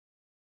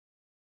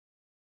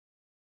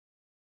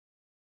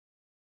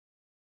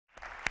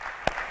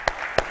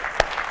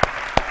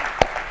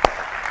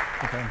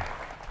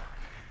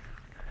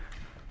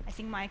I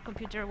think my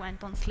computer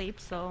went on sleep,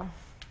 so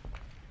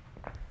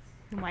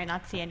you might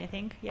not see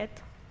anything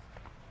yet.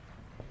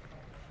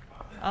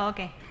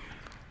 Okay.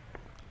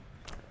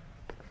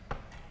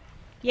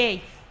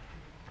 Yay.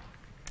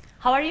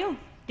 How are you?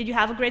 Did you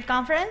have a great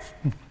conference?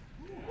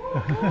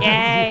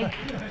 Yay.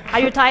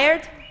 Are you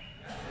tired?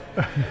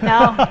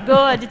 No?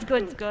 Good. It's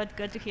good. Good.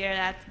 Good to hear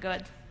that.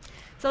 Good.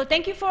 So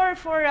thank you for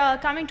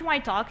coming to my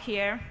talk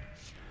here.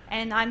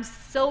 And I'm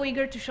so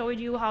eager to show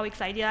you how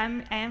excited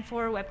I am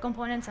for web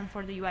components and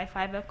for the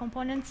UI5 web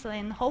components.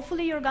 And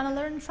hopefully you're going to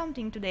learn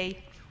something today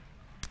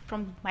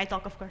from my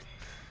talk, of course.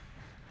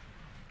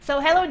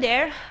 So hello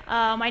there.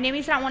 My name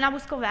is Ramona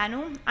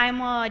Buscovanu. I'm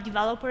a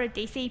developer at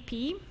SAP.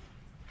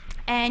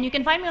 And you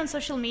can find me on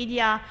social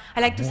media. I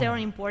like to say on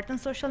important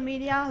social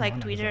media, like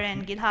Twitter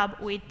and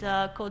GitHub with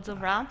Codes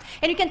of Ra.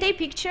 And you can take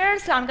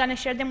pictures. So I'm going to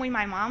share them with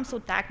my mom, so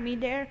tag me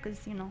there, because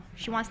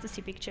she wants to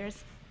see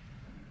pictures.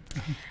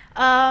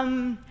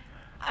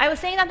 I was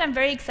saying that I'm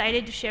very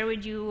excited to share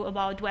with you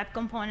about web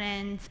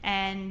components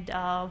and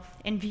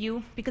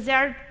Vue, because there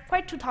are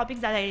quite two topics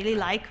that I really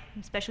like,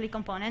 especially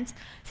components.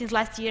 Since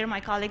last year,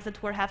 my colleagues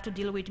at work have to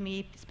deal with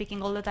me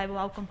speaking all the time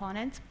about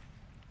components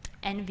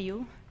and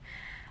Vue.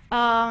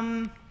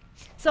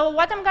 So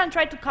what I'm going to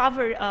try to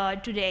cover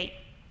today,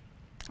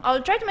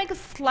 I'll try to make a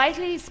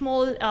slightly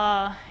small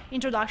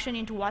introduction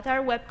into what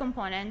are web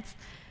components,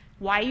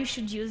 why you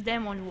should use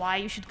them, and why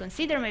you should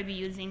consider maybe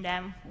using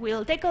them.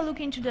 We'll take a look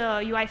into the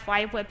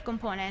UI5 web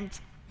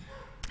components,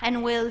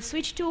 and we'll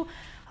switch to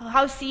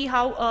see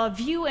how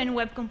Vue and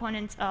web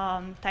components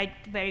tie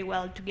very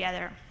well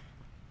together.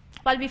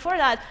 But before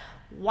that,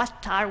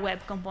 what are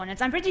web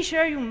components? I'm pretty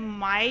sure you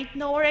might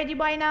know already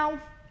by now.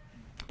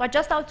 But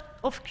just out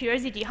of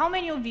curiosity, how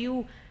many of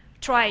you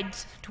tried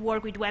to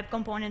work with web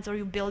components or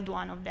you build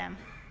one of them?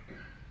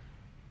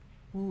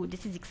 Ooh,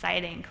 this is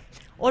exciting.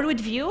 Or with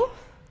Vue?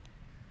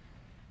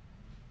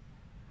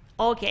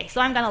 OK, so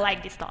I'm going to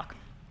like this talk.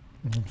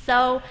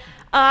 So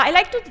I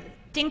like to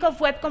think of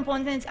web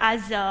components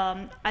as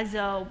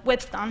a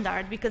web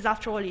standard, because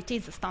after all, it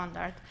is a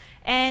standard.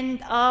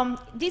 And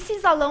this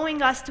is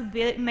allowing us to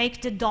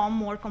make the DOM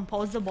more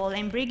composable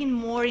and bring it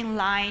more in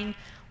line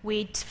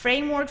with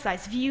frameworks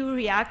like Vue,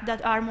 React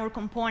that are more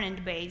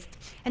component-based.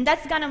 And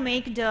that's going to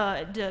make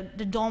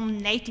the DOM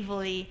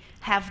natively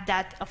have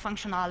that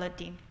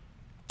functionality.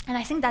 And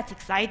I think that's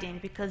exciting,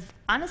 because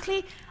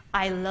honestly,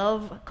 I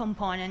love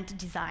component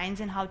designs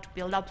and how to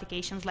build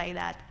applications like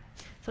that.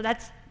 So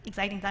that's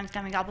exciting times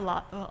coming up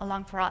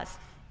along for us.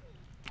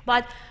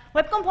 But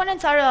web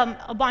components are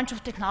a bunch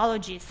of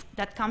technologies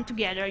that come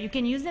together. You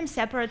can use them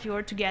separately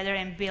or together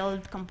and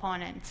build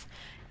components.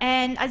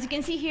 And as you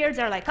can see here,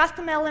 there are like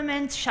custom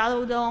elements,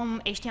 shadow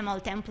DOM,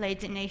 HTML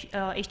templates, and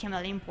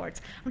HTML imports.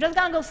 I'm just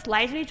going to go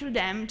slightly through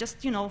them,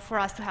 just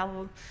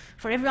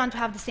for everyone to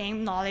have the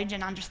same knowledge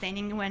and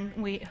understanding when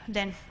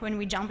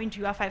we jump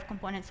into UI5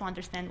 components to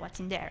understand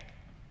what's in there.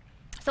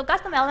 So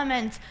custom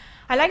elements,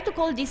 I like to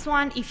call this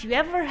one, if you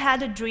ever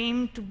had a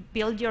dream to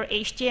build your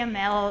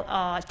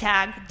HTML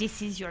tag,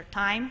 this is your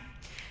time.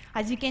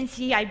 As you can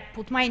see, I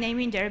put my name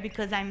in there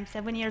because I'm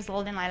 7 years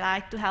old and I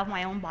like to have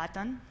my own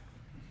button.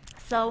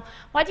 So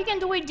what you can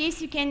do with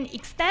this, you can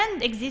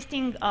extend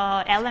existing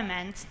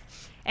elements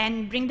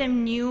and bring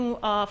them new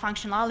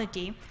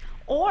functionality,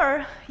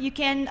 or you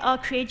can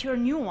create your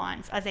new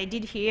ones, as I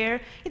did here.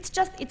 It's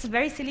a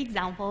very silly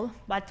example,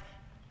 but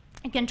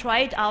you can try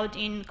it out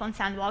in Con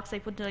Sandbox. I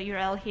put the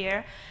URL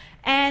here.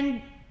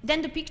 And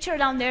then the picture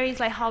down there is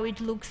like how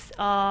it looks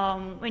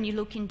when you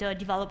look in the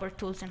developer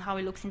tools and how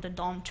it looks in the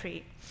DOM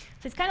tree.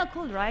 So it's kind of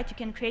cool, right? You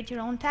can create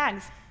your own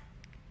tags.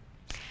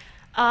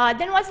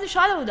 Then what's the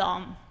shadow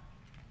DOM?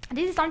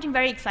 This is something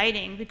very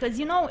exciting, because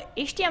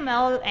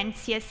HTML and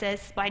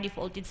CSS by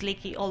default it's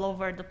leaky all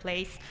over the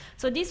place.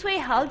 So this way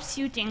helps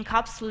you to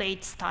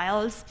encapsulate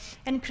styles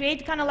and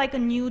create kind of like a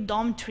new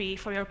DOM tree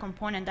for your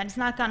component, and it's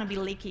not going to be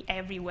leaky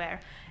everywhere.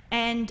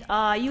 And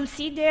you'll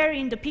see there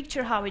in the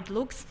picture how it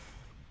looks.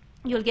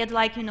 You'll get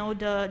like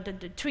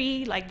the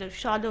tree, like the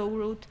shadow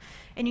root,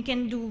 and you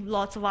can do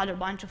lots of other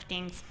bunch of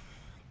things.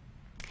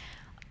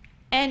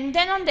 And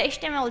then on the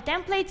HTML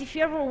templates, if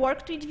you ever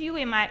worked with Vue,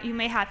 you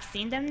may have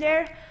seen them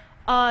there.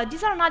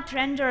 These are not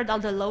rendered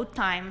at the load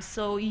time,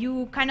 so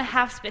you kind of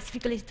have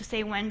specifically to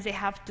say when they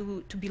have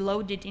to be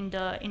loaded in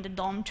the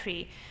DOM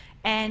tree.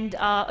 And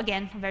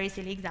again, a very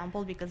silly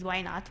example, because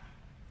why not?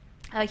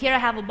 Here I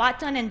have a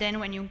button, and then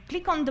when you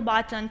click on the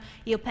button,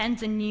 it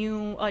appends a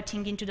new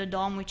thing into the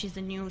DOM, which is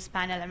a new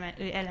span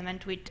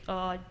element with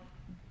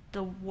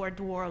the word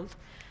world.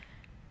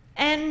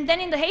 And then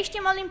in the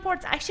HTML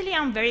imports, actually,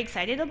 I'm very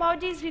excited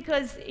about this,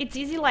 because it's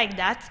easy like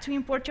that to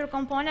import your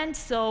components.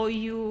 So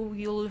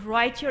you'll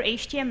write your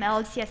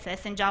HTML,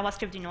 CSS, and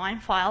JavaScript in one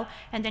file,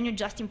 and then you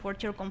just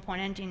import your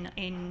component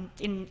in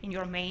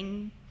your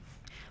main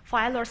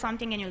file or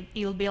something, and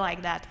it'll be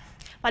like that.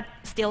 But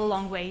still a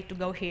long way to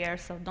go here,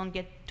 so don't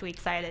get too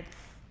excited.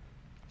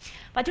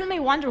 But you may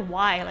wonder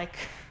why, like,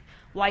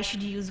 why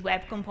should you use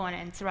web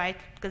components, right?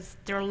 Because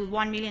there are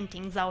 1 million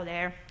things out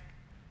there.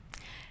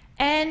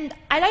 And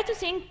I like to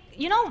think,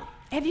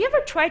 Have you ever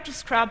tried to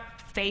scrub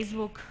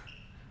Facebook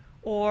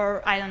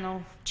or, I don't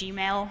know,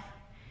 Gmail?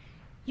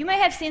 You may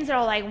have seen there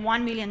are like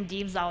 1 million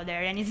divs out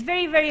there, and it's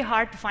very, very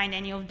hard to find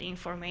any of the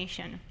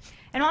information.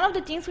 And one of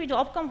the things with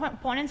web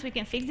components we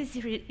can fix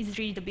is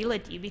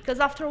readability, because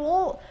after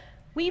all,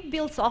 we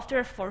build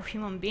software for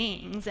human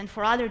beings and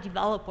for other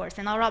developers,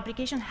 and our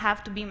applications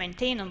have to be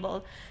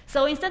maintainable.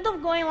 So instead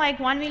of going like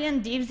 1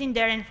 million divs in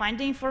there and find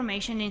the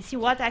information and see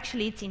what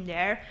actually is in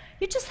there,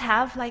 you just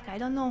have like, I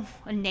don't know,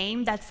 a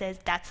name that says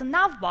that's a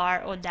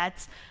navbar, or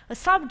that's a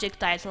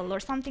subject title, or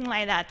something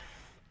like that.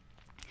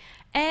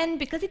 And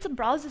because it's a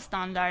browser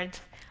standard,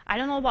 I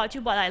don't know about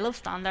you, but I love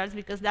standards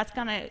because that's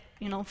gonna,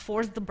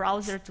 force the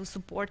browser to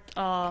support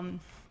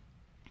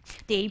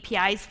the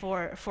APIs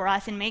for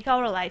us and make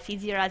our life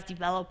easier as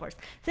developers.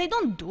 They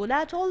don't do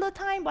that all the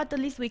time, but at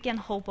least we can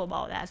hope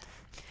about that.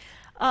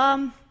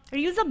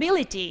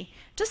 Reusability.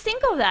 Just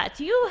think of that.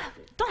 You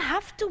don't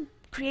have to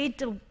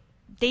create a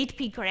date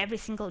picker every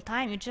single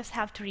time. You just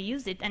have to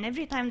reuse it. And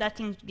every time that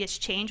thing gets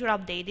changed or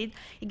updated,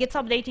 it gets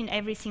updated in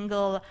every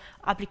single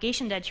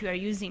application that you are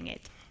using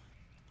it.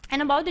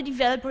 And about the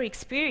developer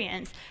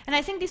experience, and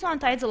I think this one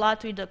ties a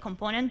lot with the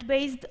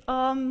component-based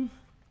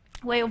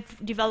way of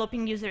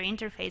developing user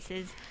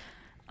interfaces.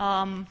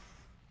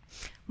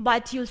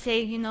 But you'll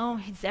say,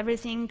 it's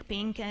everything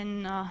pink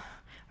and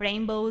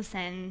rainbows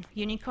and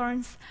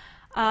unicorns.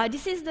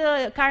 This is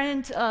the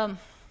current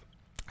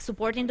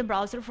support in the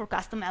browser for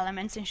custom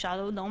elements in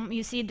Shadow DOM.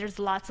 You see there's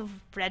lots of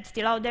red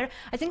still out there.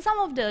 I think some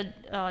of the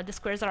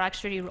squares are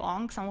actually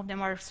wrong. Some of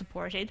them are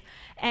supported.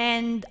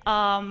 And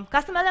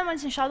custom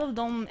elements in Shadow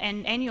DOM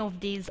and any of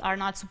these are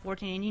not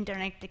supported in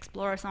Internet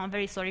Explorer, so I'm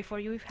very sorry for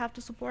you if you have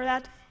to support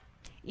that.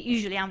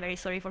 Usually I'm very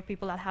sorry for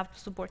people that have to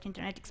support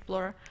Internet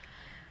Explorer.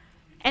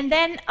 And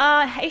then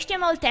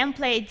HTML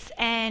templates,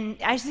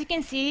 and as you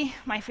can see,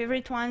 my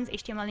favorite ones,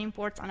 HTML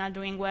imports, are not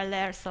doing well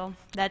there, so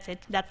that's it,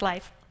 that's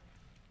life.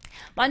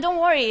 But don't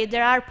worry,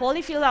 there are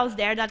polyfills out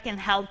there that can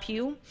help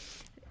you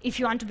if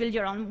you want to build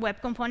your own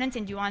web components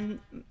and you want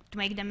to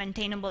make them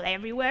maintainable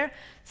everywhere.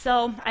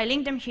 So I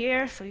linked them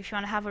here, so if you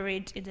want to have a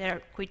read,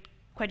 they're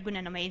quite good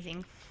and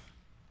amazing.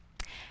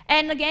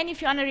 And again, if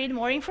you want to read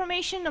more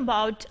information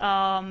about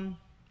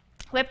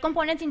web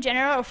components in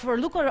general, or for a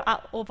look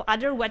of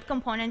other web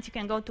components, you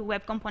can go to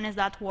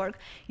webcomponents.org.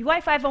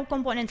 UI5 Web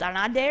Components are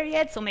not there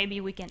yet, so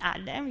maybe we can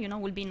add them. It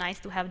would be nice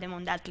to have them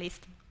on that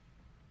list.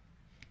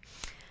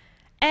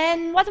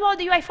 And what about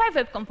the UI5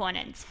 Web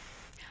Components?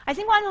 I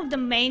think one of the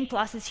main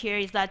pluses here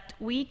is that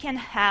we can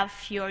have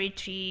Fiori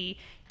tree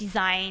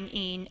design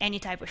in any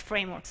type of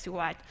frameworks you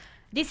want.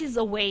 This is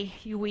a way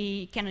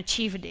we can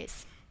achieve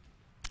this.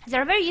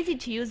 They're very easy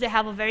to use. They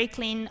have a very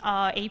clean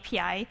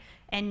API,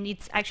 and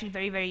it's actually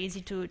very, very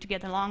easy to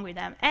get along with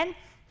them. And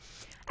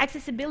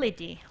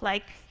accessibility,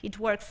 like it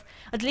works.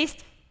 At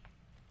least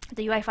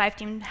the UI5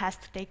 team has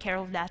to take care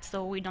of that,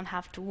 so we don't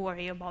have to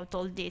worry about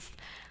all this.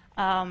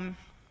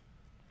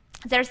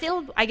 They're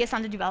still, I guess,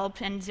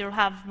 underdeveloped, and they'll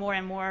have more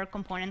and more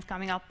components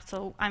coming up,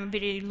 so I'm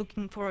really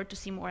looking forward to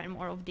see more and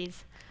more of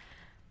these.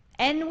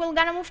 And we're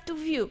gonna move to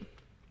Vue.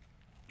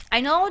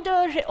 I know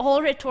the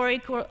whole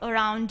rhetoric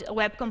around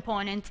web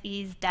components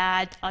is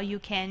that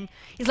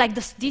it's like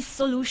this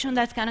solution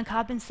that's gonna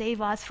come and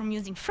save us from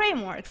using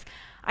frameworks.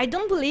 I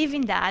don't believe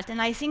in that,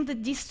 and I think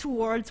that these two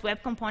words,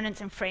 web components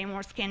and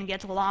frameworks, can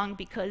get along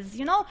because,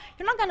 you're not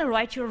gonna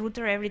write your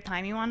router every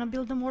time you wanna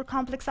build a more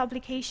complex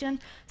application,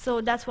 so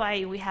that's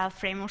why we have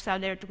frameworks out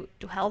there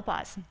to help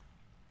us.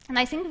 And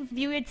I think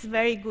Vue is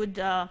very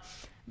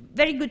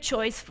good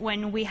choice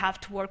when we have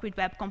to work with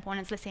web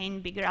components, let's say in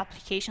bigger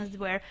applications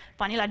where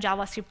vanilla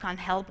JavaScript can't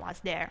help us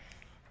there.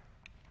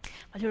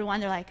 But you'll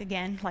wonder,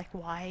 again,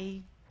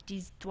 why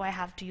do I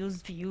have to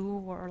use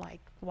Vue, or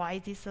why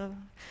is this a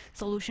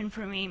solution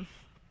for me?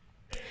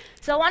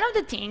 So one of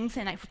the things,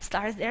 and I put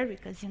stars there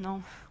because,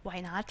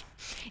 why not,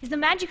 is the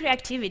magic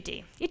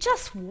reactivity. It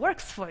just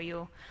works for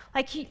you.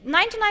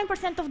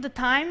 99% of the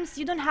times,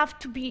 you don't have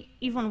to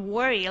even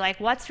worry,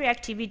 what's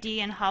reactivity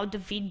and how the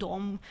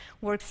VDOM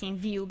works in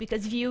Vue,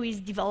 because Vue is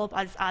developed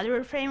as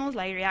other frameworks,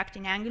 like React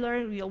and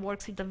Angular. Vue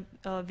works with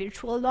the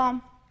virtual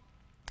DOM.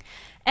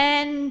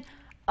 And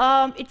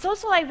it's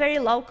also very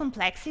low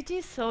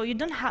complexity, so you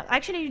don't have,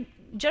 actually,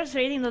 just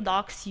reading the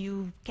docs,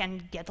 you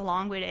can get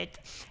along with it.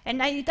 And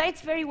it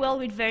ties very well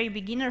with very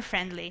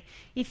beginner-friendly.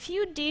 If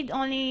you did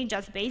only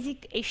just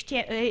basic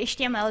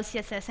HTML,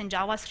 CSS, and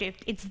JavaScript,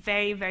 it's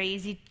very, very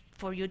easy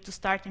for you to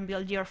start and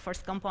build your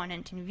first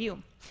component in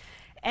Vue.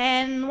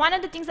 And one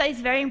of the things that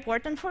is very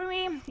important for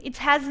me, it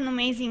has an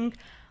amazing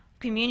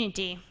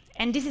community.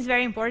 And this is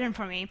very important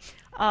for me.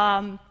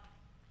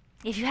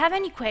 If you have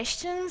any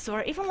questions,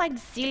 or even the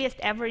silliest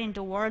ever in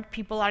the world,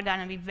 people are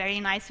gonna be very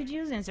nice with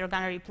you, and they're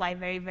gonna reply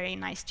very, very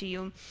nice to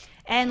you.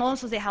 And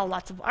also they have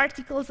lots of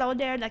articles out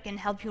there that can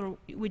help you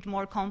with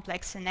more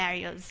complex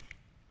scenarios.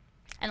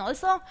 And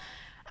also,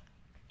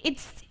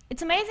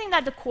 it's amazing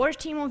that the core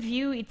team of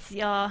Vue it's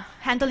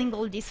handling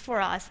all this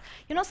for us.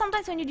 You know,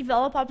 sometimes when you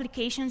develop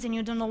applications and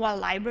you don't know what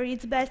library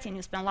is best, and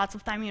you spend lots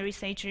of time in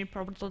research,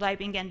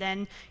 prototyping, and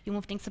then you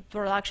move things to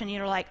production, and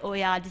you're like, oh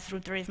yeah, this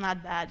router is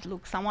not bad.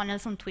 Look, someone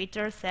else on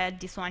Twitter said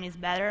this one is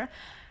better.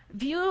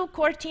 Vue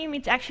core team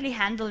is actually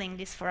handling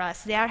this for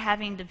us. They are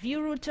having the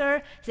Vue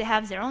router, they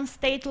have their own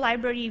state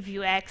library,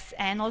 Vuex,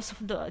 and also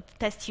the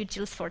test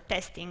utils for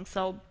testing.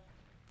 So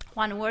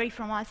one worry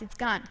from us, it's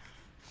gone.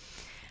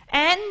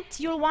 And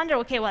you'll wonder,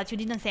 okay, well, you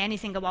didn't say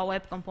anything about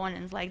web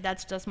components, like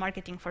that's just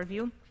marketing for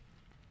Vue.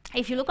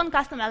 If you look on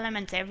custom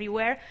elements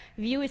everywhere,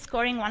 Vue is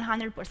scoring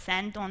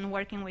 100% on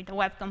working with the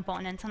web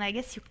components, and I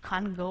guess you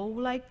can't go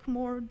like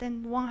more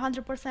than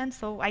 100%,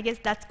 so I guess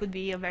that could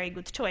be a very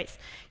good choice,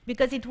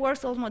 because it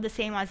works almost the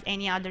same as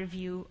any other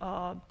Vue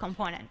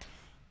component.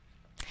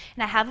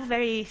 And I have a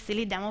very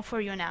silly demo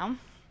for you now.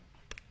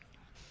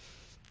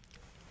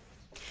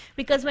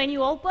 Because when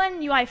you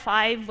open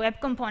UI5 Web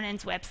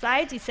Components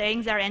website, it's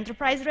saying they're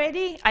enterprise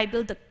ready. I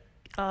built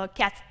a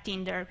cat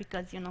Tinder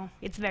because, you know,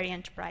 it's very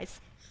enterprise.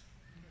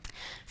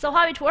 So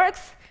how it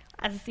works,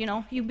 as you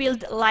know, you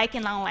build like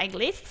and unlike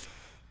lists.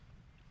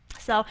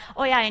 So,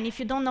 oh yeah, and if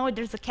you don't know,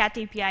 there's a cat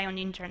API on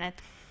the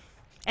internet,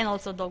 and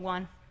also dog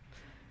one.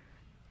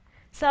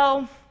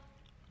 So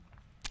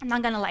I'm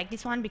not gonna like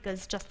this one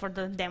because just for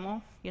the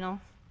demo, you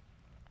know.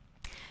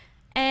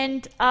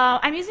 And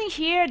I'm using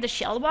here the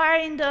shell bar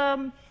in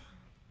the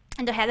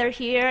header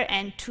here,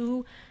 and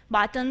two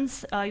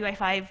buttons,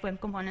 UI5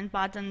 Web Component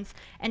buttons.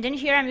 And then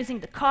here I'm using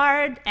the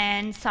card,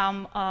 and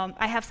some,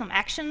 I have some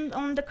action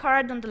on the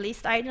card, on the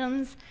list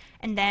items.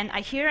 And then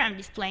here I'm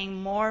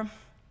displaying more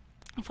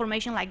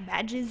information like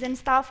badges and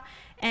stuff.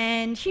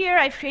 And here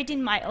I've created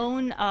my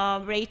own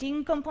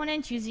rating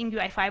component using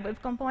UI5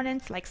 Web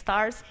Components, like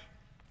stars,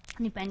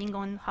 depending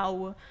on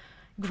how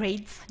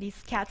grades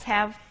these cats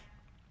have.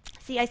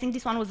 See, I think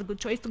this one was a good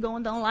choice to go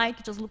on the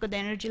unlike. Just look at the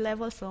energy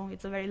level, so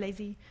it's a very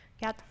lazy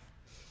cat.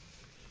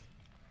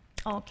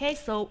 Okay,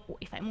 so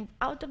if I move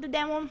out of the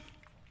demo,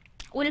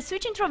 we'll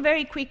switch into a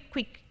very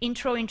quick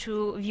intro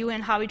into Vue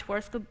and how it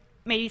works.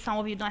 Maybe some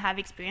of you don't have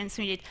experience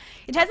with it.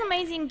 It has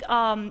amazing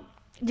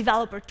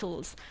developer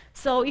tools.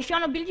 So if you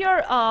want to build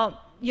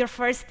your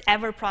first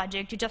ever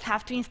project, you just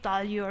have to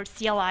install your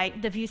CLI,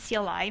 the Vue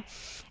CLI,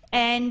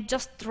 and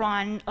just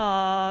run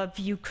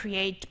Vue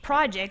create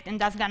project,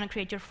 and that's gonna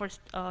create your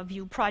first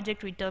Vue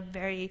project with a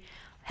very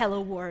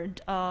hello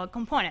world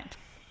component.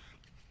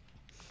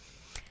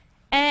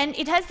 And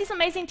it has this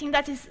amazing thing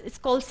that it's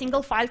called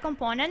single file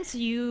components.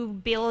 You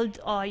build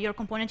your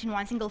component in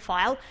one single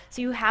file.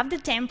 So you have the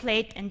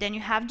template, and then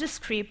you have the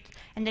script,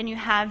 and then you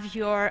have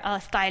your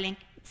styling,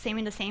 same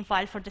in the same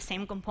file for the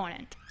same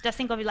component. Just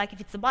think of it like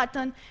if it's a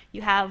button,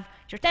 you have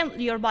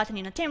your button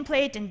in a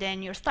template, and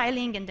then your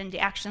styling, and then the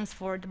actions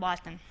for the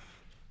button.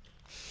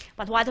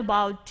 But what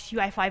about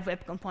UI5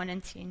 Web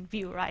Components in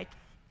Vue, right?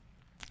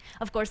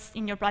 Of course,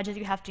 in your project,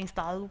 you have to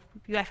install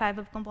UI5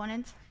 Web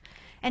Components.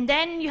 And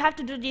then you have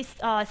to do this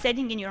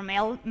setting in your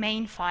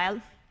main file,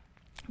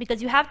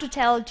 because you have to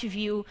tell to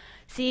Vue,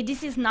 see,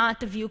 this is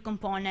not a Vue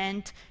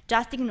component,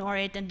 just ignore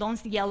it, and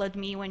don't yell at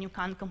me when you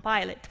can't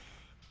compile it.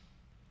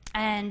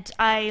 And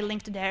I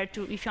linked there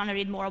to, if you want to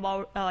read more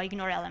about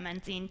ignore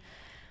elements in.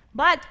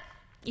 But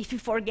if you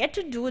forget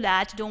to do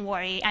that, don't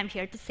worry, I'm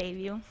here to save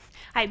you.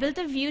 I built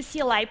a Vue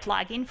CLI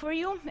plugin for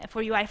you,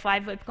 for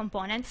UI5 Web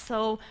Components.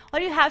 So all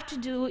you have to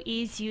do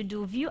is you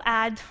do Vue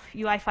add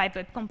UI5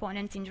 Web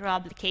Components in your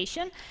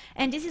application.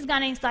 And this is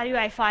going to install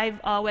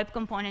UI5 Web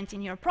Components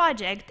in your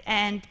project.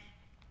 And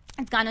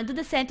it's going to do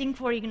the setting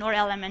for ignore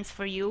elements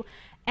for you.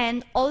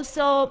 And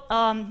also,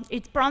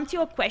 it prompts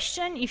you a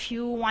question if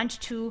you want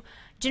to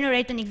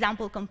generate an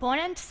example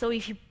component. So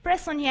if you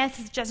press on yes,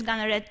 it's just going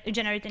to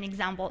generate an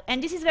example.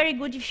 And this is very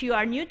good if you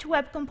are new to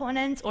web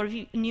components or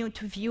new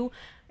to Vue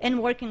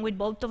and working with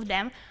both of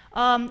them.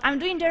 I'm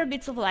doing there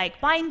bits of like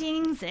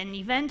bindings and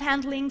event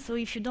handling. So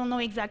if you don't know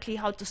exactly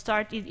how to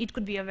start, it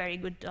could be a very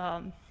good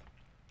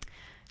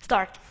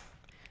start.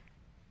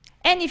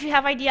 And if you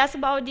have ideas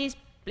about this,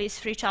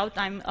 please reach out.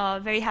 I'm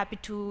very happy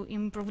to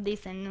improve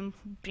this and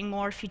bring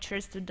more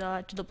features to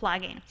the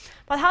plugin.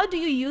 But how do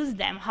you use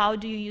them? How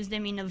do you use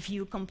them in a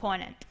Vue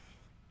component?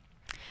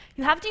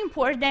 You have to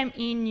import them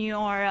in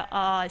your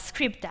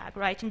script tag,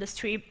 right? In the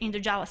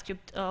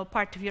JavaScript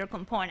part of your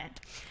component.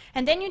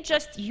 And then you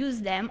just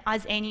use them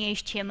as any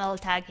HTML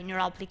tag in your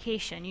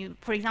application.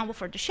 For example,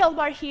 for the shell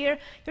bar here,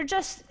 you're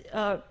just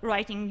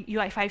writing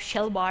UI5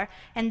 shell bar,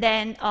 and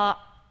then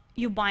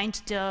you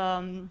bind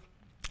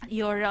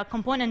your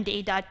component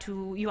data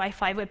to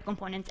UI5 Web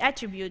Components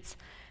attributes.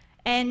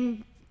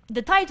 And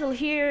the title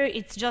here,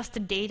 it's just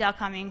the data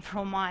coming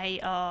from my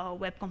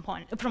web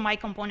component, from my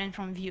component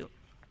from Vue.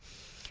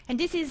 And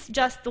this is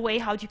just the way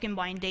how you can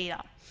bind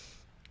data.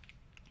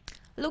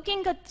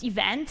 Looking at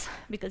events,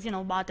 because you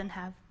know buttons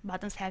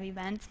have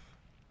events,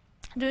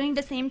 doing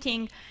the same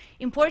thing,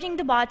 importing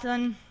the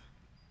button,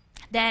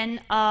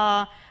 then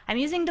I'm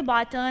using the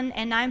button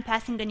and I'm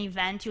passing an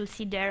event. You'll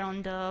see there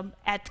on the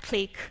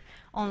 @click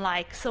on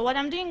like. So what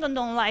I'm doing on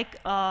the on like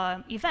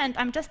event,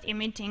 I'm just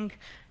emitting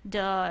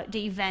the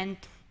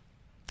event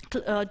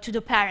to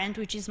the parent,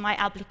 which is my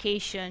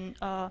application,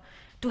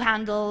 to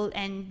handle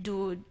and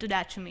do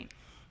that to me.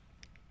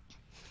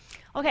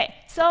 Okay,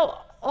 so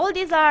all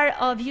these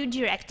are Vue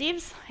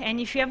directives, and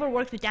if you ever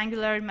worked with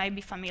Angular, you might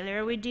be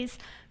familiar with this.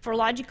 For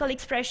logical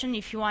expression,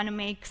 if you want to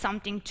make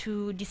something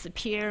to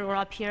disappear or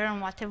appear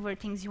and whatever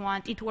things you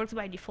want, it works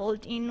by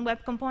default in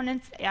Web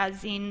Components,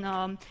 as in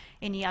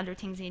any other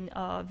things in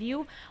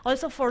Vue.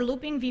 Also for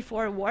looping,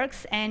 V4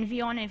 works, and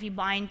V-on and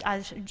V-bind,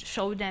 I'll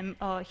show them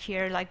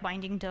here, like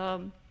binding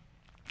the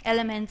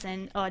elements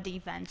and the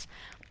events.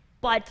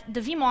 But the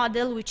V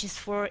model, which is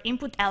for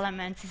input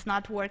elements, is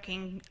not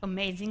working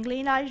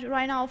amazingly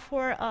right now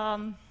for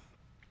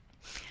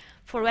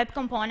Web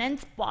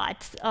Components, but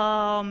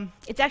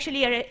it's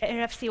actually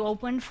RFC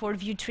open for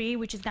Vue 3,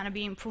 which is going to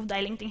be improved.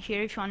 I linked in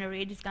here if you want to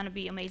read. It's going to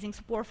be amazing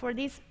support for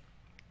this.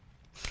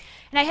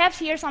 And I have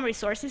here some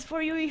resources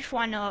for you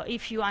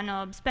if you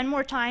wanna spend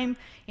more time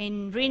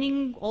in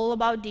reading all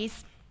about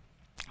this.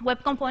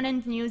 Web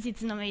Component News,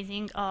 it's an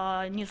amazing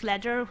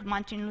newsletter,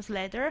 monthly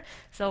newsletter,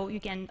 so you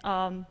can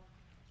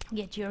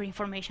get your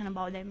information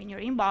about them in your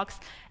inbox.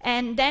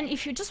 And then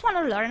if you just want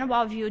to learn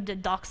about Vue, the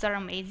docs are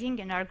amazing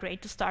and are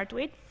great to start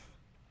with.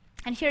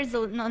 And here's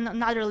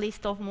another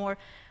list of more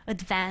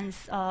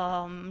advanced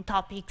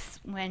topics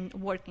when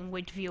working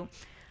with Vue.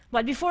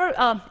 But before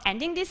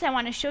ending this, I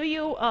want to show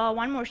you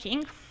one more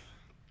thing.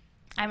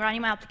 I'm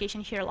running my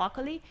application here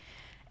locally,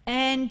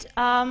 and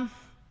I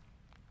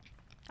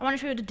want to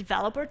show you the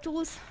developer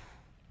tools.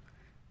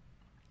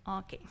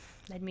 Okay,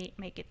 let me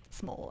make it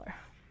smaller.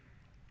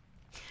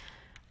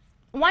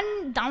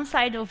 One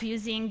downside of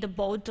using the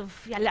both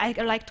of, I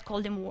like to call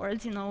them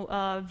worlds, you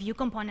know, Vue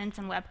components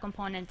and web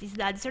components, is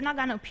that they're not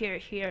going to appear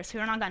here, so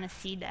you're not going to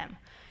see them.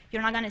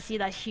 You're not going to see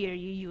that here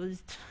you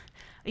used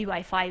a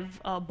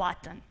UI5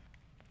 button.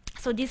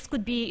 So this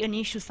could be an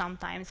issue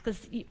sometimes,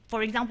 because,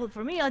 for example,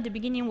 for me, at the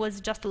beginning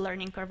was just a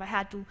learning curve. I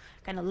had to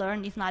kind of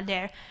learn, it's not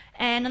there.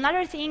 And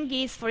another thing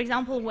is, for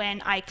example,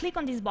 when I click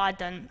on this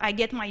button, I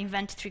get my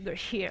event trigger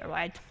here,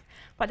 right?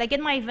 But I get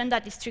my event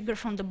that is triggered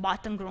from the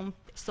button group,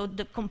 so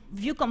the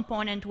Vue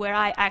component where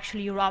I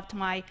actually wrapped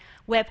my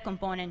web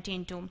component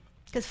into.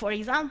 Because, for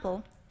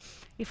example,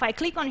 if I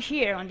click on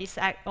here on this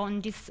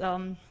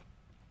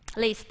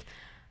list,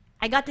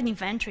 I got an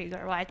event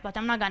trigger, right? But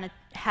I'm not going to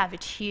have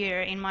it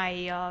here in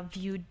my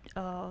Vue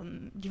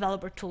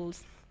developer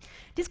tools.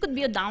 This could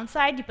be a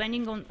downside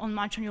depending on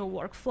much on your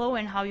workflow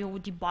and how you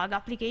would debug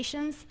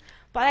applications.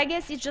 But I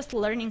guess it's just a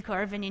learning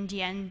curve, and in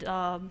the end,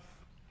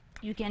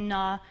 you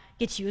can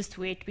get used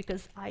to it,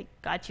 because I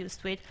got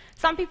used to it.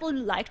 Some people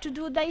like to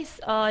do this.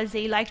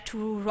 They like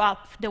to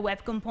wrap the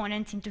web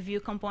components into Vue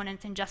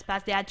components and just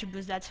pass the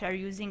attributes that they're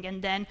using,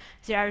 and then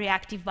they are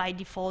reactive by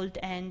default,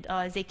 and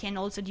they can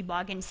also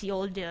debug and see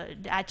all the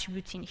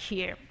attributes in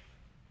here.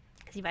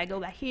 Because if I go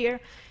back here,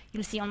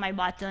 you'll see on my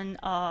button,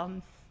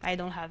 I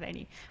don't have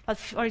any. But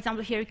for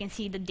example, here you can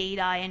see the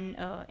data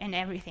and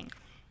everything.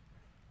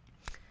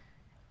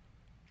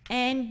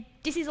 And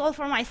this is all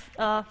from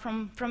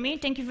me.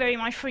 Thank you very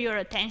much for your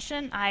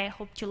attention. I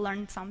hope you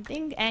learned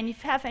something. And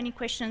if you have any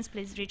questions,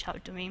 please reach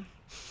out to me.